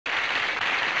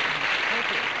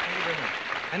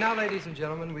And now, ladies and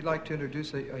gentlemen, we'd like to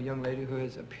introduce a young lady who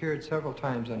has appeared several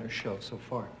times on our show so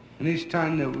far. And each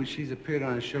time that she's appeared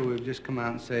on a show, we've just come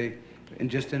out and say,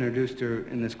 and just introduced her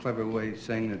in this clever way,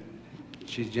 saying that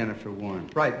she's Jennifer Warren.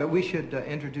 Right, but we should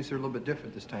introduce her a little bit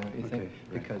different this time, don't you think?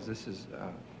 Right. Because this is,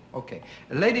 okay.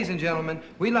 Ladies and gentlemen,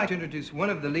 we'd like to introduce one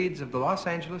of the leads of the Los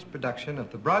Angeles production of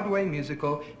the Broadway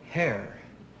musical, Hair.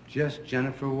 Just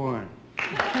Jennifer Warren.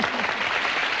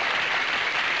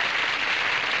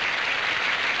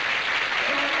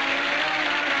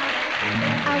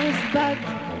 I was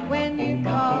bugged when you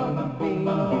called me,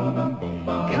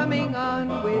 coming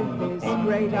on with this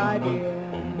great idea.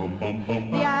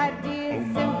 The idea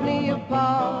simply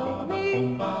appalled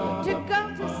me to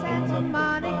go to Santa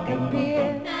Monica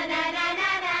Pier.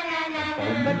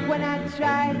 But when I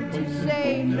tried to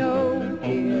say no,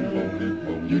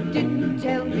 dear, you didn't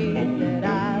tell me that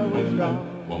I was wrong.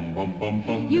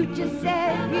 You just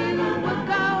said you were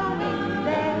going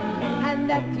there and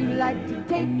that you'd like to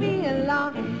take me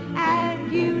along.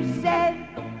 And you said,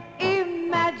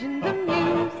 imagine the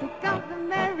music of the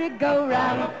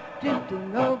merry-go-round,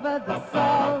 drifting over the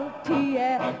salty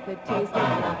air, the taste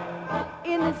of wine.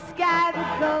 In the sky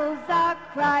the gulls are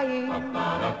crying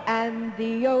and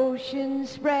the ocean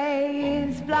spray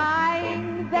is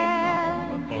flying there.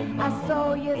 I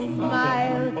saw you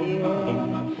smile,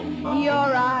 dear,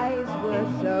 your eyes were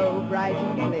so bright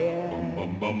and clear.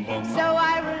 So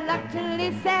I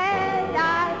reluctantly said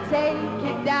I'd take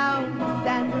you down to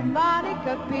Santa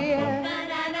Monica Pier.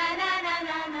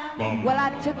 Well, I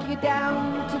took you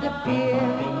down to the pier,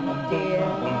 dear.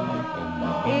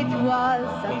 It was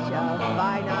such a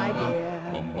fine idea.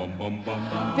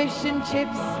 Fish and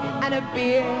chips and a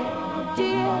beer,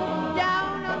 dear,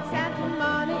 down on Santa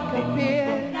Monica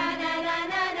Pier.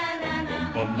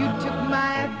 You took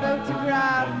my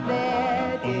photograph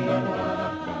there, dear.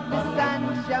 The sun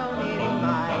shone in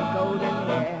my golden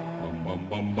hair.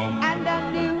 And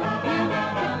I knew you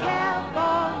could care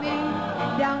for me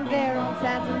down there on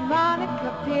Santa Monica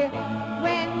Pier.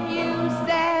 When you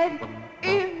said,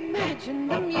 imagine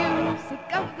the music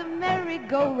of the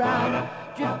merry-go-round,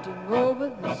 drifting over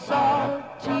the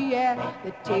salty air,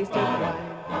 the taste of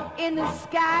wine. In the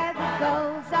sky the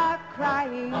gulls are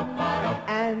crying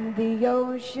and the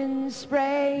ocean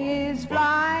spray is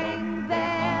flying there.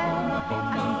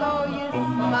 I saw you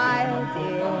smile,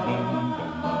 dear,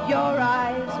 your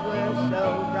eyes were so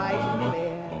bright and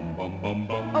clear.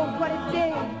 Oh, what a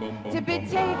day to be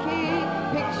taking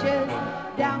pictures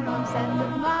down on Santa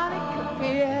Monica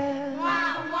Pier.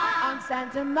 On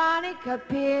Santa Monica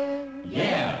Pier.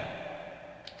 Yeah!